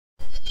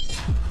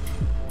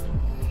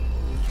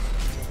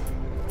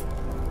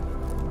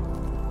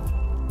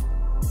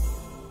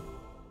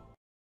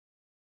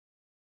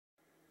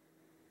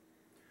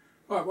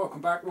Right,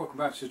 welcome back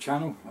to the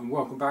channel, and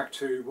welcome back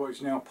to what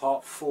is now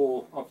part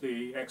 4 of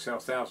the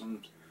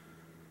XL1000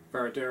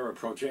 Varadero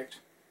project.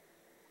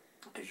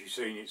 As you've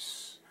seen,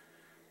 it's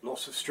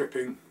lots of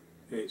stripping.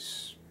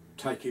 It's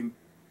taking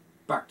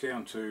back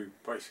down to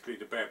basically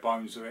the bare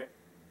bones of it.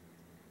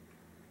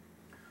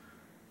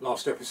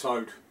 Last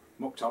episode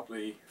mocked up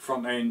the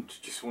front end,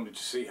 just wanted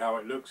to see how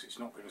it looks. It's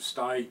not going to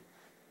stay,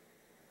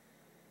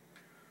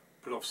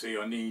 but obviously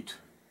I need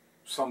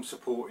some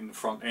support in the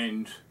front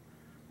end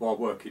while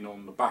working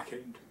on the back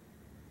end.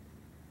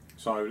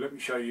 So let me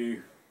show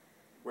you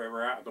where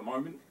we're at the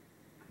moment.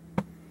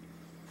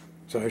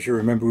 So as you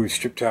remember, we've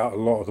stripped out a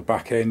lot of the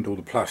back end, all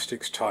the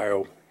plastics,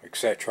 tail,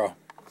 etc.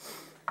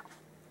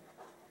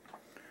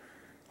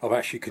 I've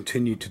actually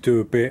continued to do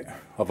a bit.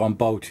 I've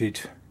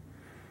unbolted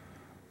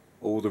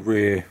all the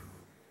rear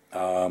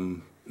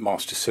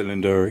master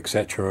cylinder,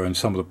 etc., and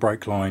some of the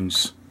brake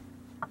lines.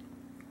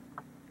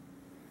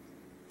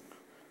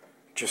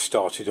 Just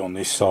started on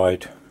this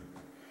side.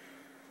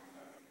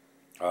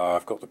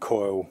 I've got the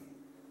coil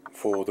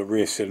for the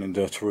rear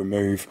cylinder to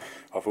remove.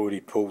 I've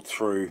already pulled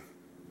through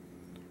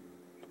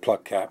the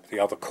plug cap. The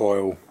other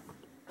coil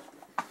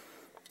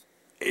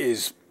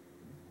is,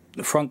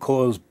 the front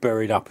coil's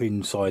buried up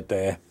inside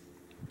there,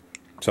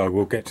 so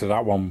we'll get to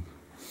that one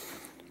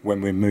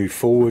when we move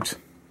forward.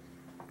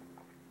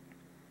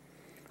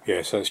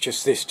 Yeah, so it's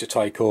just this to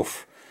take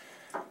off,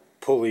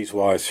 pull these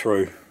wires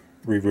through,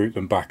 reroute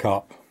them back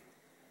up,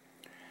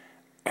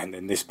 and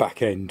then this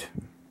back end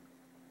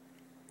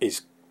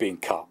is being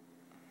cut.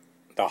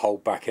 The whole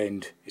back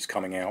end is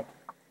coming out.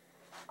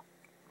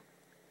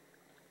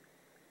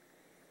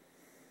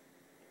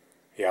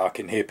 Yeah, I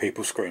can hear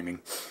people screaming,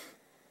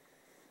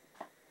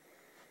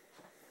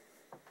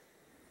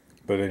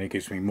 but then it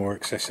gives me more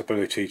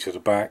accessibility to the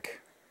back.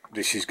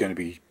 This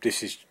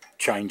is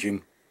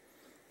changing.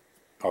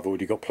 I've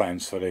already got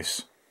plans for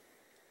this.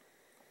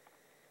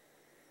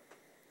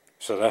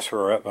 So that's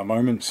where we're at the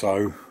moment.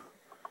 So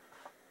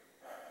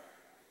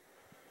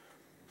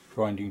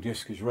grinding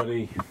disc is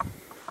ready.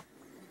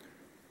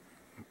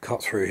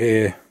 Cut through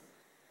here,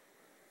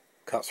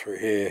 cut through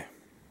here.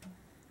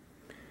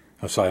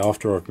 I say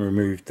after I've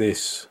removed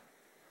this,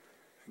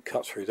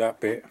 cut through that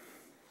bit.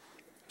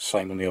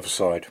 Same on the other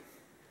side.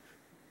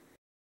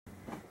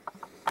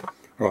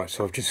 Right,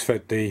 so I've just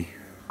fed the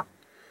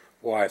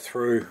wire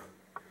through,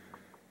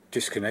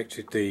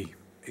 disconnected the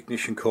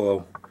ignition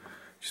coil,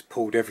 just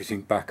pulled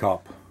everything back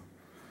up.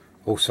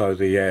 Also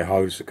the air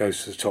hose that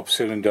goes to the top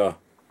cylinder.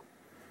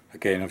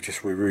 Again, I've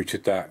just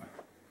rerouted that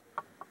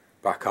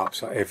back up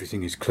so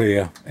everything is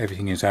clear,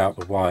 everything is out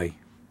of the way.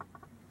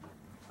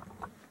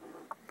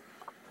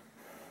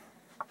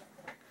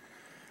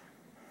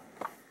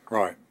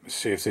 Right, let's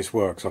see if this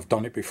works. I've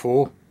done it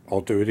before, I'll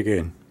do it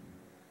again.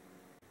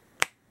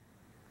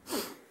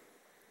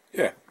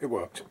 Yeah, it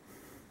worked.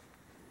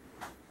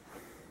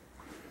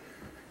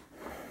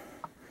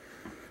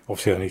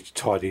 Obviously I need to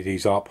tidy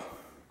these up,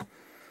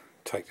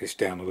 take this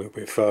down a little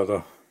bit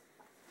further.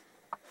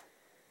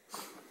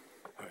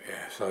 But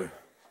yeah, so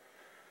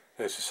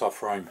there's the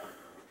subframe.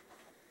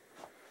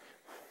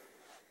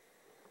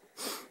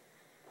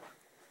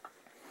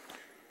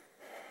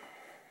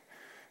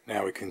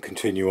 Now we can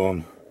continue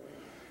on,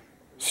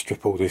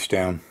 strip all this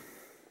down.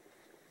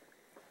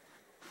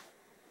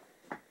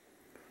 The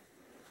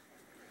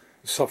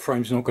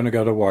subframe's not going to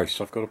go to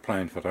waste, I've got a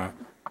plan for that.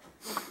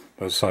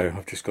 As I say,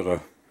 I've just got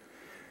to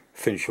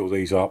finish all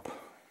these up,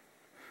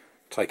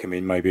 take them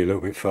in maybe a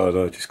little bit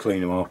further, just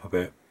clean them up a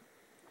bit.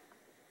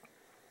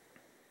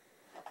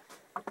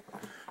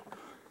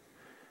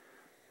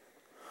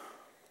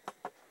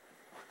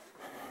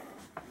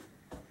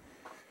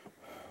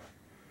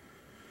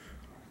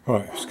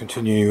 Right, let's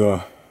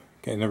continue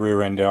getting the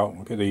rear end out.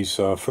 We'll get these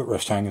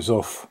footrest hangers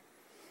off.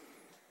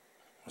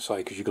 I say,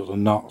 because you've got the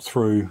nut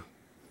through,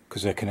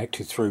 because they're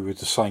connected through with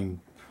the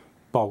same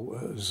bolt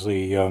as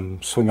the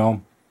swing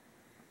arm.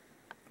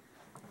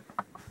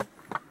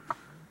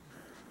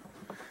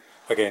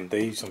 Again,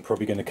 these I'm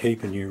probably going to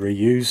keep and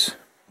reuse.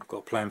 I've got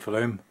a plan for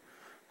them.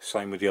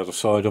 Same with the other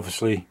side,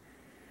 obviously.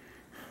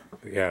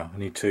 But yeah, I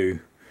need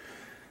to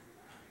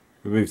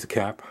remove the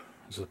cap.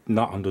 There's a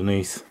nut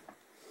underneath.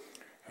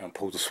 And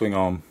pull the swing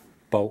arm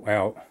bolt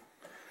out,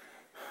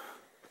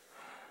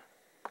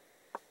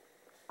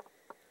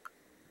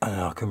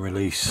 and I can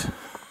release.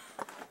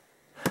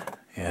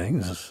 Yeah, I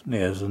think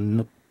there's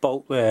a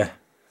bolt there,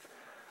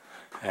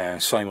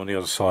 and same on the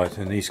other side,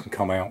 and these can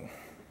come out.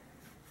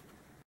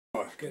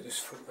 Right, get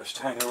this footrest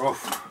hanger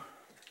off.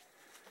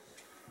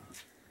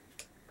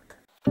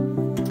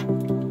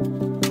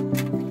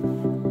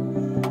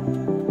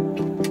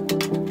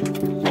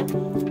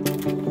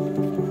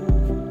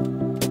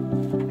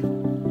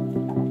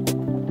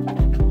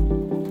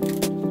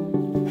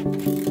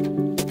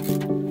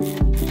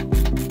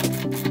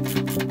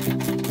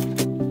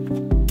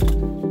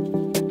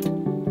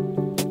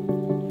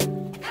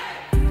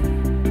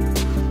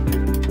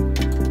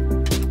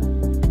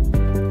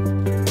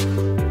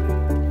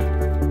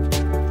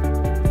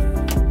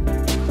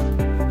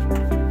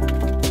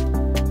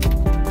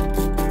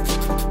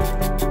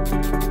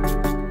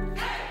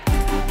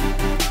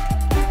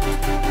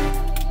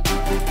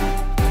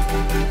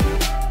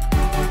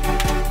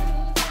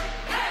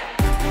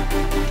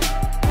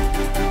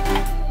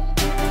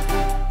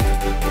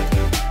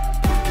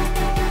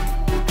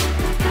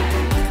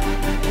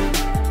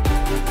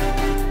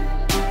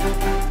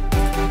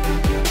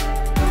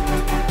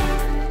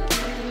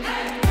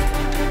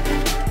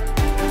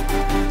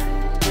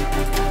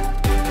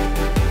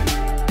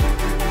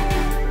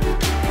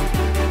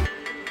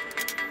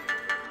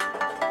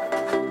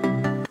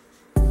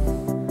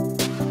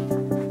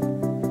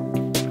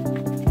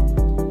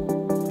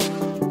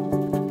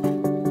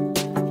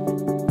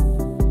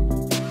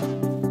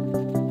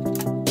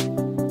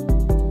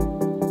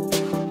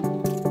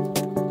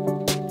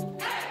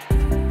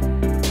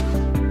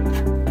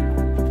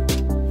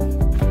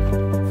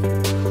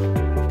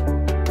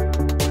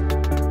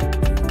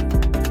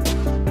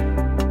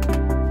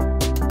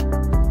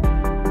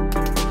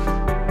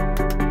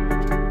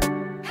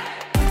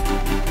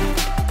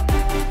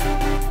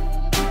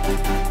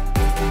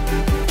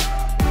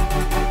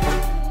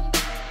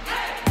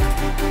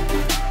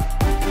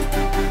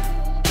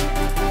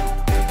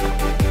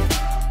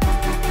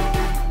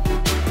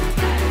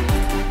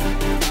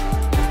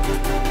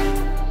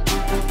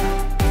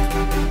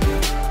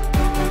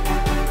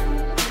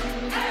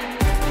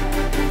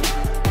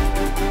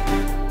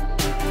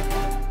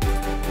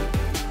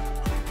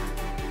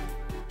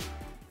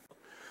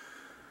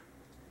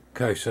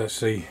 Okay, so that's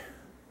the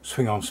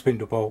swing arm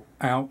spindle bolt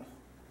out.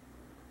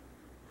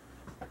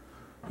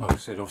 Like I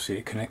said, obviously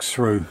it connects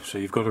through, so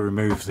you've got to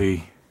remove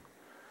the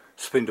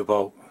spindle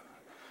bolt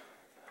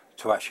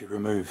to actually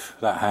remove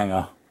that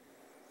hanger.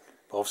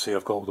 But obviously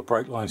I've got all the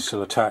brake lines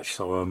still attached,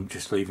 so I'm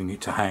just leaving it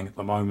to hang at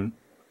the moment.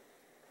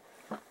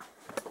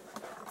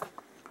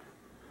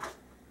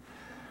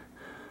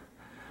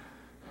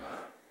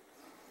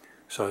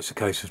 So it's a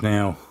case of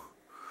now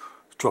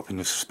dropping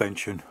the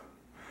suspension,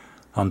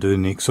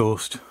 undoing the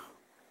exhaust,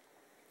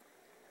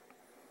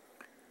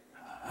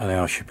 and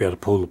now I should be able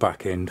to pull the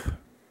back end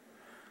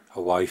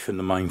away from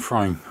the main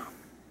frame.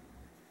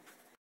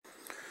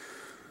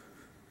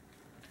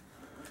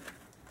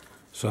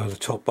 So the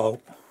top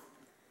bolt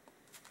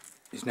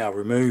is now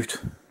removed.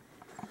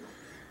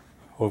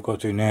 All I've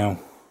got to do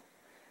now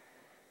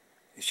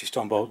is just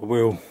unbolt the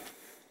wheel,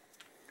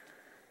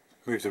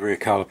 move the rear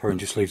caliper and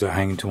just leave that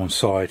hanging to one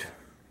side,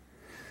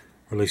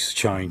 release the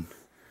chain,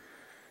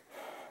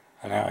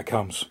 and out it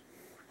comes.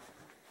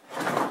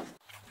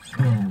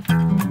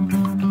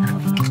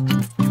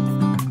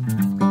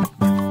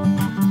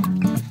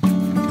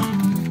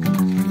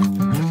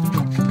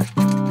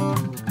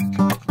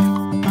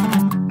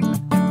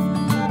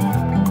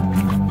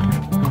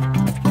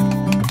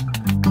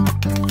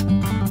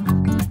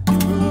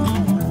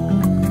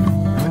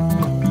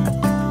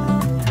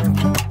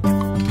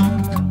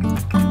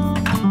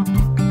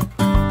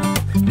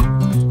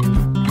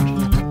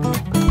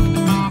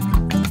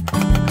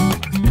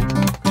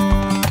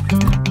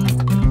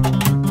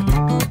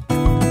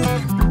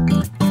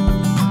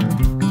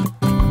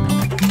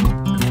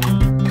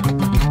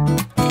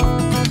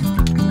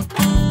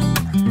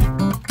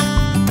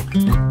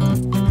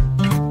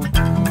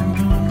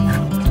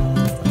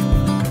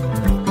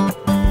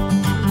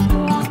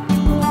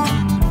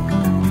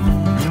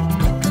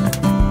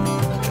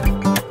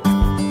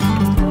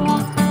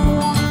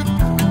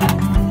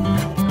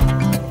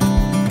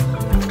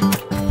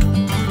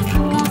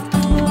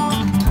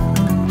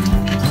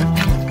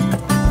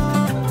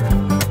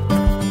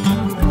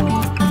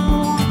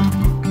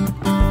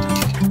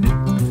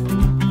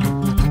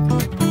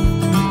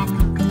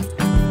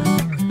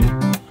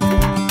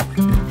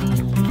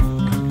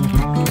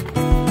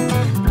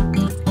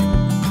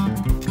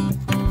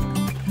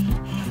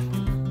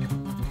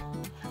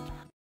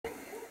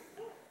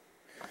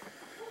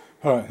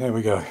 Alright, there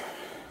we go.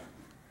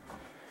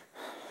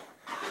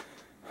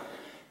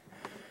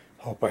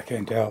 Whole back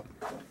end out.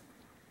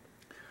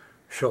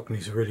 Shock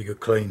needs a really good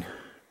clean.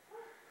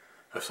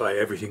 I say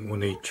everything will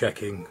need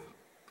checking,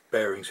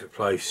 bearings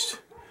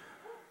replaced.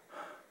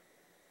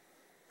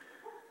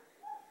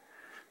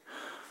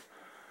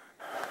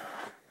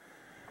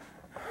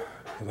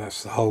 And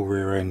that's the whole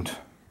rear end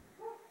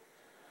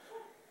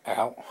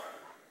out.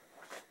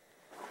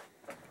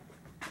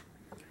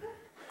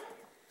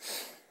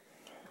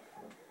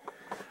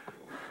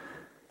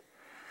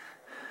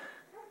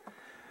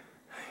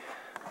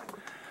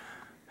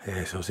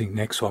 Yeah, so I think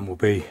next one will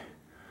be,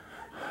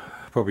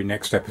 probably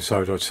next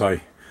episode I'd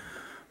say,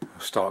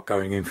 I'll start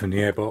going in from the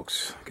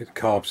airbox, get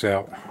the carbs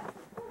out,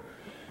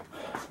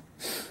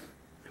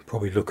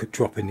 probably look at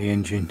dropping the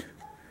engine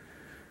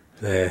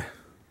there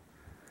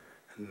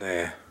and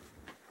there.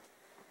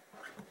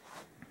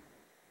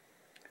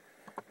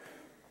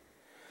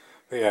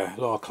 But yeah, a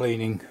lot of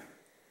cleaning,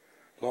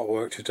 a lot of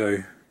work to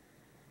do.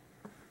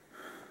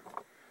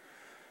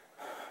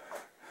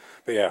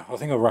 But yeah, I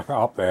think I'll wrap it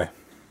up there.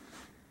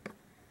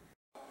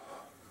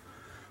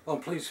 Well,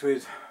 I'm pleased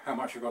with how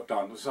much I got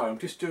done. So I'm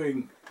just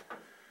doing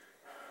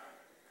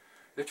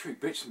literally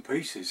bits and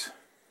pieces.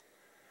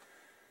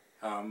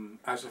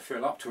 As I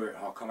feel up to it,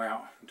 I'll come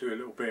out and do a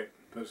little bit.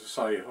 But as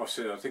I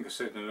say, I think I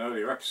said in an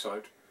earlier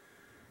episode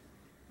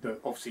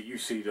that obviously you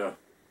see a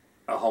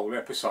whole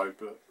episode,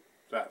 but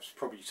that's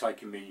probably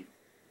taken me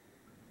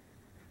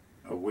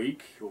a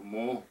week or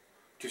more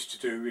just to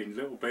do in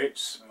little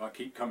bits. I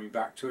keep coming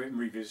back to it and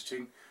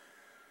revisiting.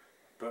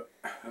 But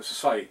as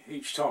I say,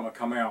 each time I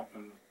come out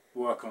and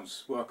work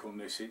on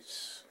this,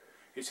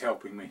 it's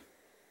helping me.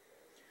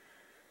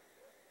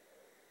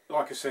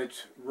 Like I said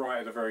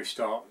right at the very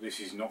start, this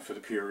is not for the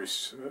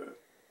purists.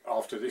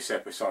 After this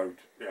episode,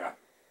 yeah,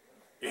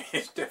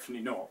 it's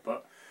definitely not.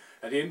 But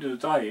at the end of the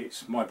day,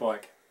 it's my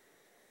bike.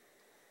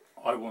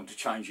 I want to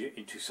change it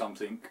into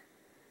something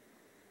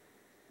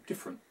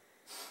different.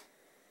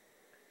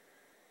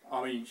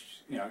 I mean,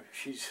 you know,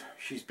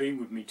 she's been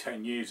with me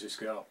 10 years, this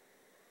girl.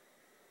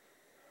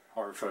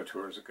 I refer to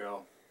her as a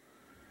girl.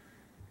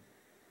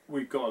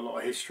 We've got a lot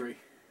of history,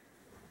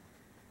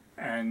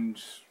 and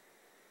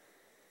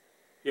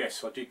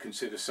yes, I did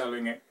consider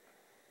selling it,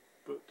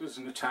 but there's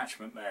an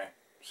attachment there,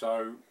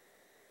 so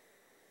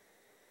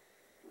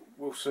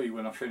we'll see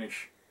when I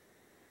finish.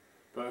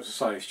 But as I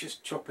say, it's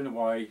just chopping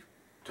away,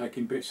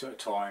 taking bits at a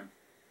time.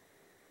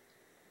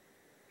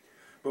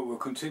 But we'll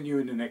continue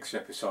in the next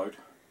episode.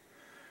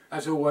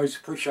 As always,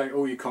 appreciate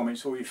all your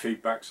comments, all your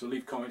feedback, so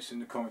leave comments in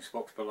the comments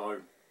box below.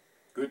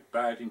 Good,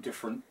 bad,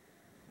 indifferent.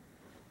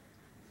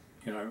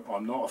 You know,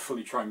 I'm not a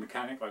fully trained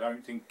mechanic. I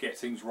don't get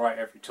things right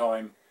every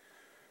time.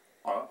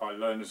 I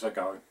learn as I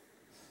go.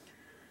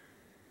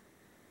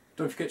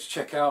 Don't forget to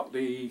check out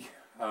the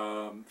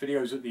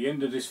videos at the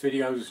end of this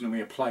video. There's going to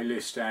be a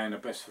playlist and a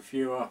best for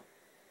viewer.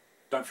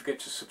 Don't forget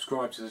to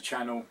subscribe to the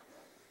channel.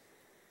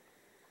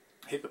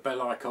 Hit the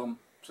bell icon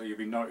so you'll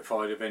be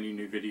notified of any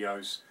new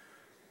videos.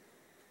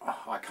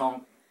 I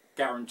can't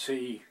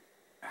guarantee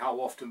how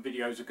often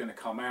videos are going to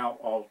come out.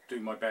 I'll do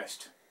my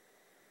best.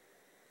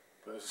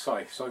 But as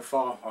I say, so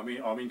far I'm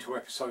into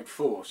episode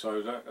 4,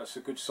 so that's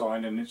a good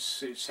sign, and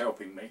it's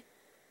helping me.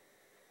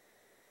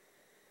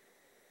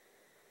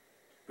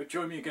 But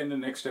join me again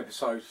in the next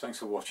episode. Thanks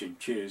for watching.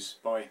 Cheers.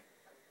 Bye.